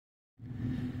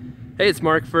Hey, it's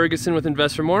Mark Ferguson with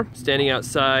Invest for More, standing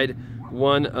outside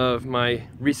one of my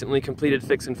recently completed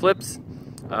fix and flips.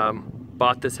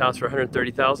 Bought this house for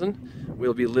 $130,000.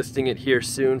 We'll be listing it here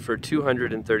soon for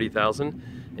 $230,000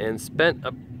 and spent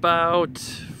about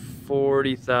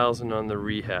 $40,000 on the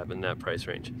rehab in that price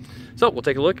range. So we'll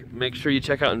take a look. Make sure you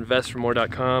check out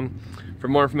investformore.com for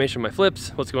more information on my flips,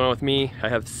 what's going on with me. I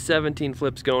have 17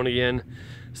 flips going again.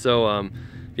 So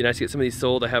it'd be nice to get some of these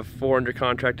sold. I have 4 under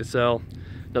contract to sell.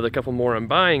 Another couple more I'm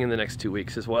buying in the next 2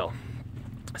 weeks as well.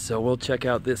 So we'll check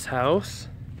out this house.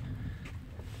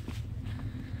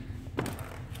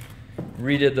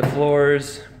 Redid the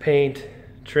floors, paint,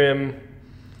 trim,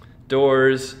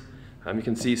 doors. You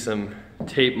can see some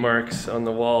tape marks on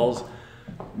the walls.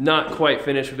 Not quite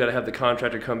finished. We've got to have the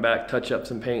contractor come back, touch up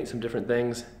some paint, some different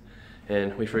things.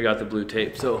 And we forgot the blue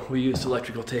tape, so we used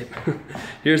electrical tape.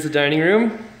 Here's the dining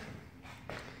room.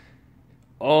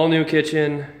 All new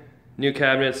kitchen. New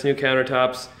cabinets, new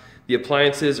countertops. The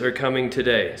appliances are coming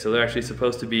today, so they're actually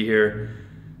supposed to be here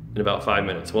in about 5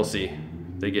 minutes. We'll see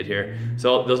if they get here.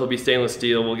 So those will be stainless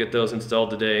steel. We'll get those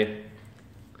installed today.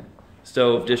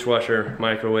 Stove, dishwasher,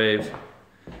 microwave.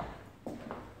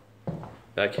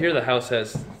 Back here, the house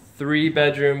has 3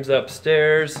 bedrooms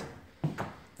upstairs.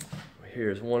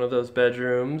 Here's one of those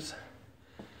bedrooms.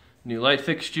 New light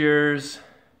fixtures.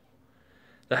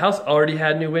 The house already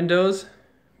had new windows,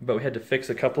 but we had to fix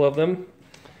a couple of them.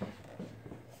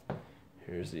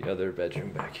 Here's the other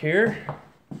bedroom back here.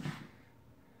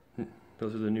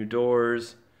 Those are the new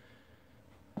doors.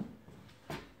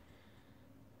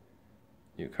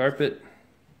 New carpet.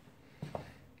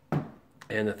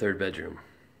 And the 3rd bedroom.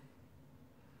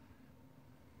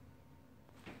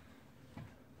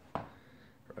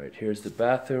 Right, here's the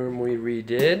bathroom we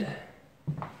redid.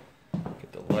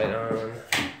 Get the light on.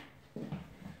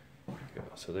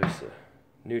 So there's the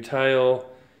new tile,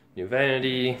 new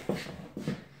vanity,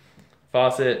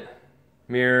 faucet,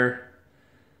 mirror,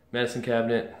 medicine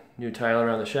cabinet, new tile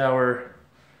around the shower,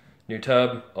 new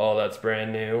tub, all that's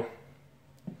brand new.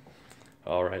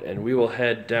 All right, and we will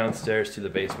head downstairs to the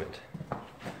basement.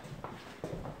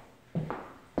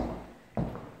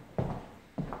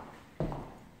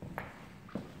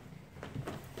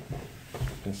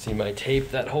 You can see my tape,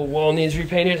 that whole wall needs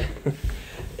repainted.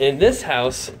 In this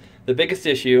house, the biggest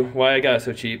issue, why I got it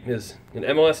so cheap, is an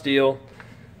MLS deal,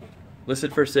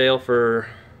 listed for sale for,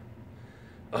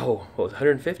 what was it,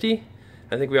 150?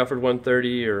 I think we offered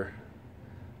 130, or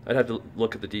I'd have to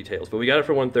look at the details, but we got it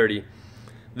for 130.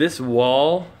 This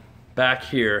wall back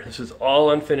here, this was all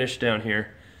unfinished down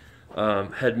here,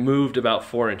 had moved about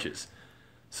 4 inches.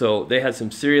 So they had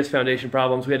some serious foundation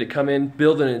problems. We had to come in,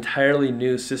 build an entirely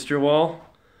new sister wall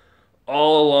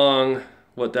all along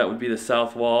what that would be the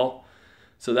south wall.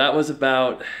 So that was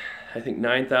about, I think,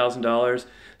 $9,000.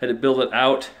 Had to build it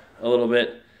out a little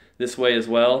bit this way as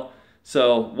well.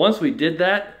 So once we did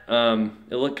that,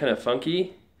 it looked kind of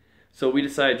funky. So we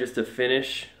decided just to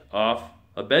finish off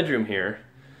a bedroom here.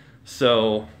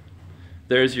 So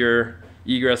there's your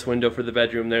egress window for the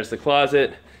bedroom. There's the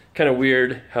closet. Kind of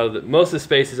weird how most of the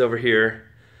space is over here,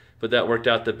 but that worked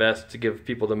out the best to give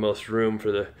people the most room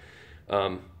for the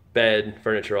bed,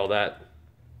 furniture, all that.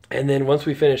 And then once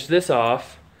we finished this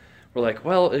off, we're like,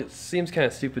 well, it seems kind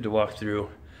of stupid to walk through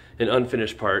an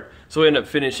unfinished part. So we ended up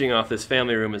finishing off this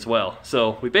family room as well.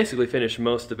 So we basically finished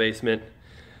most of the basement,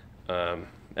 added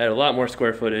a lot more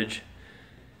square footage.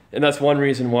 And that's one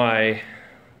reason why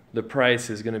the price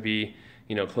is gonna be,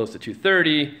 you know, close to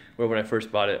 $230, where when I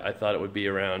first bought it, I thought it would be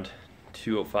around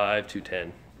 $205,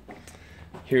 $210.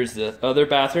 Here's the other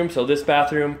bathroom. So this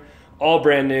bathroom, all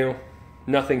brand new,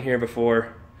 nothing here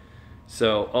before.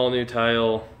 So all new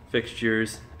tile,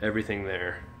 fixtures, everything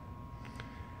there.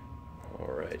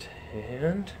 All right,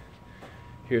 and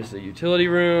here's the utility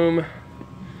room.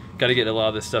 Got to get a lot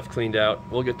of this stuff cleaned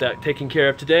out. We'll get that taken care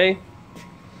of today.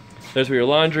 There's where your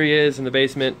laundry is in the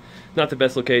basement. Not the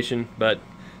best location, but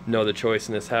no other choice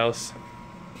in this house.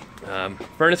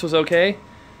 Furnace was okay.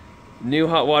 New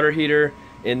hot water heater,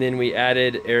 and then we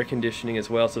added air conditioning as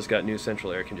well, so it's got new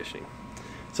central air conditioning.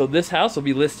 So this house will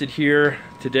be listed here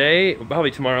today,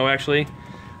 probably tomorrow actually.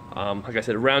 Like I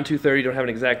said, around $230, don't have an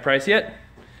exact price yet.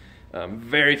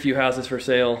 Very few houses for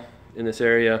sale in this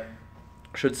area.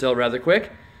 Should sell rather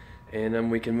quick, and then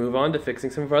we can move on to fixing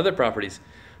some of our other properties.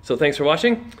 So thanks for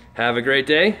watching, have a great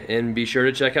day, and be sure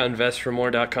to check out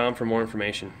investformore.com for more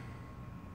information.